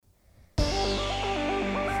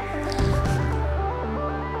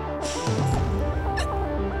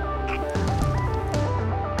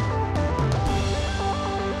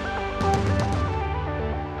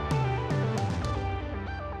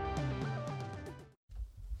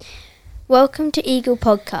Welcome to Eagle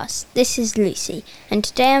Podcast. This is Lucy, and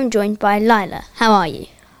today I'm joined by Lila. How are you?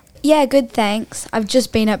 Yeah, good, thanks. I've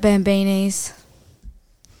just been at Bambini's.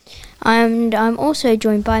 And I'm also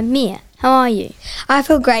joined by Mia. How are you? I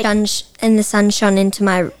feel great and the sun shone into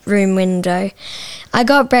my room window. I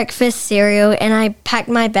got breakfast cereal and I packed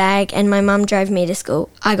my bag and my mum drove me to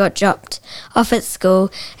school. I got dropped off at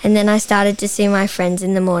school and then I started to see my friends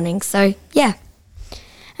in the morning. So, yeah.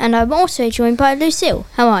 And I'm also joined by Lucille.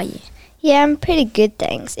 How are you? Yeah, I'm pretty good,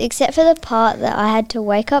 thanks, except for the part that I had to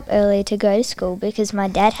wake up early to go to school because my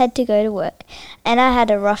dad had to go to work, and I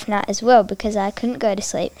had a rough night as well because I couldn't go to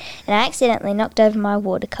sleep, and I accidentally knocked over my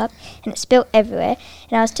water cup, and it spilt everywhere,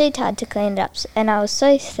 and I was too tired to clean it up, and I was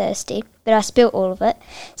so thirsty, but I spilt all of it,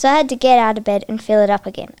 so I had to get out of bed and fill it up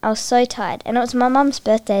again. I was so tired, and it was my mum's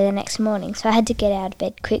birthday the next morning, so I had to get out of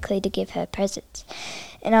bed quickly to give her presents,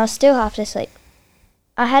 and I was still half asleep.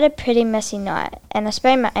 I had a pretty messy night and I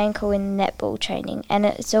sprained my ankle in netball training and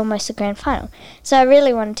it's almost the grand final. So I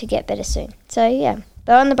really wanted to get better soon. So yeah,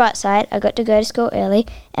 but on the bright side, I got to go to school early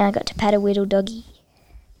and I got to pat a whittle doggy.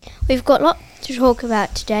 We've got lots to talk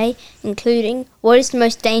about today, including what is the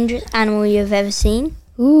most dangerous animal you have ever seen?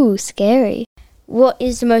 Ooh, scary. What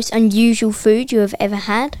is the most unusual food you have ever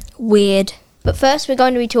had? Weird. But first we're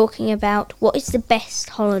going to be talking about what is the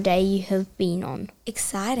best holiday you have been on.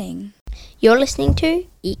 Exciting. You're listening to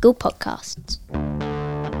Eagle Podcasts.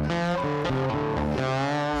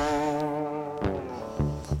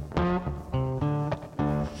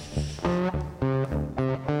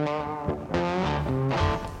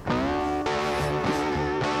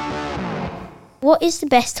 What is the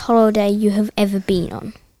best holiday you have ever been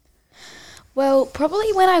on? Well,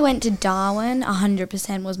 probably when I went to Darwin,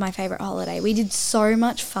 100% was my favourite holiday. We did so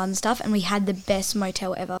much fun stuff and we had the best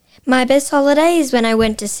motel ever. My best holiday is when I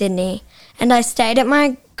went to Sydney and I stayed at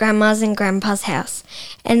my grandma's and grandpa's house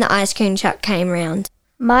and the ice cream truck came round.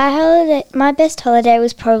 My best holiday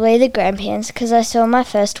was probably the Grampians because I saw my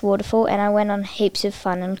first waterfall and I went on heaps of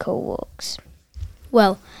fun and cool walks.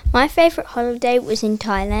 Well, my favourite holiday was in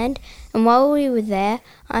Thailand, and while we were there,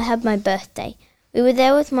 I had my birthday. We were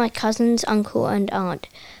there with my cousins, uncle and aunt.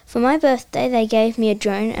 For my birthday, they gave me a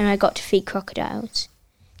drone and I got to feed crocodiles.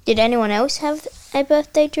 Did anyone else have a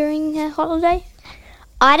birthday during their holiday?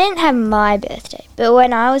 I didn't have my birthday, but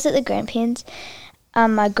when I was at the Grampians,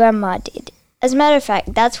 my grandma did. As a matter of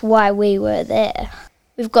fact, that's why we were there.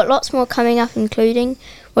 We've got lots more coming up, including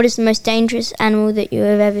what is the most dangerous animal that you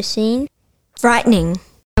have ever seen? Frightening.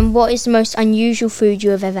 And what is the most unusual food you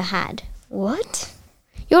have ever had? What?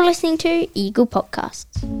 You're listening to Eagle Podcasts.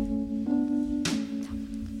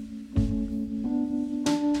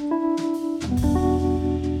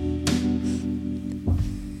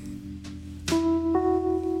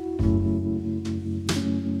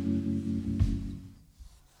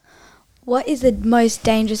 What is the most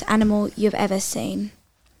dangerous animal you've ever seen?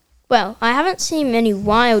 Well, I haven't seen many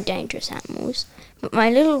wild dangerous animals, but my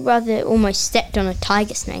little brother almost stepped on a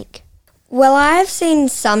tiger snake. Well, I've seen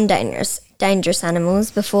some dangerous animals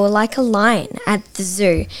before, like a lion at the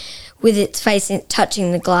zoo with its face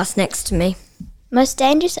touching the glass next to me. Most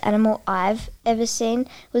dangerous animal I've ever seen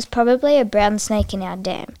was probably a brown snake in our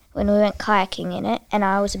dam when we went kayaking in it and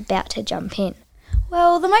I was about to jump in.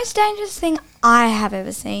 Well, the most dangerous thing I have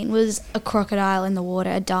ever seen was a crocodile in the water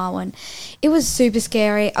at Darwin. It was super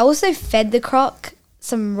scary. I also fed the croc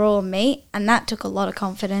some raw meat and that took a lot of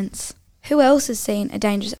confidence. Who else has seen a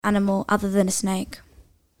dangerous animal other than a snake?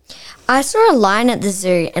 I saw a lion at the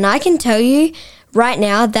zoo and I can tell you right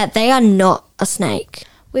now that they are not a snake.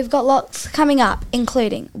 We've got lots coming up,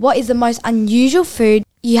 including what is the most unusual food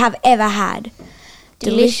you have ever had?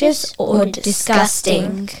 Delicious or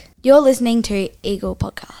disgusting? You're listening to Eagle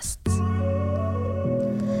Podcasts.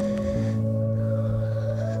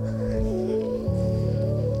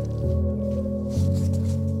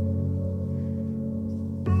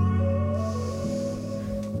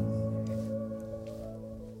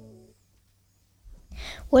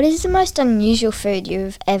 What is the most unusual food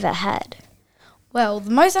you've ever had? Well,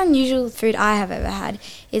 the most unusual food I have ever had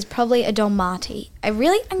is probably a dolmati, a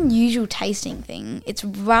really unusual tasting thing. It's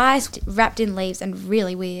rice wrapped in leaves and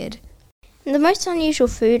really weird. The most unusual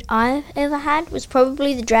food I've ever had was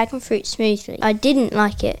probably the dragon fruit smoothie. I didn't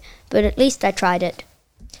like it, but at least I tried it.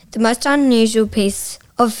 The most unusual piece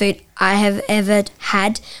of food I have ever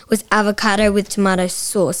had was avocado with tomato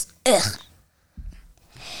sauce. Ugh.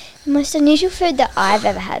 The most unusual food that I've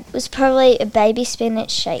ever had was probably a baby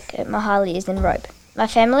spinach shake at Mahalia's in Rope. My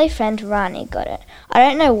family friend Rani got it. I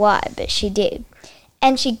don't know why, but she did.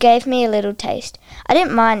 And she gave me a little taste. I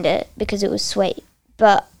didn't mind it because it was sweet,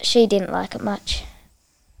 but she didn't like it much.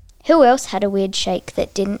 Who else had a weird shake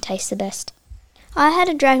that didn't taste the best? I had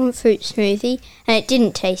a dragon fruit smoothie and it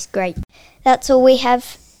didn't taste great. That's all we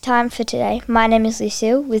have time for today. My name is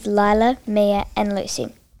Lucille with Lila, Mia and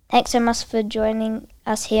Lucy. Thanks so much for joining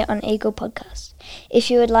us here on Eagle Podcast.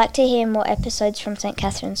 If you would like to hear more episodes from St.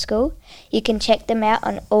 Catherine's School, you can check them out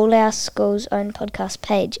on all our school's own podcast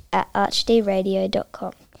page at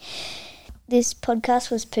archdradio.com. This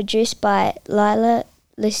podcast was produced by Lila,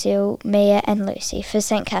 Lucille, Mia and Lucy for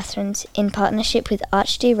St. Catherine's in partnership with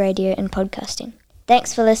ArchD Radio and Podcasting.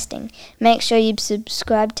 Thanks for listening. Make sure you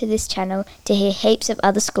subscribe to this channel to hear heaps of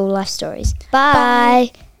other school life stories.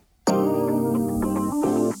 Bye.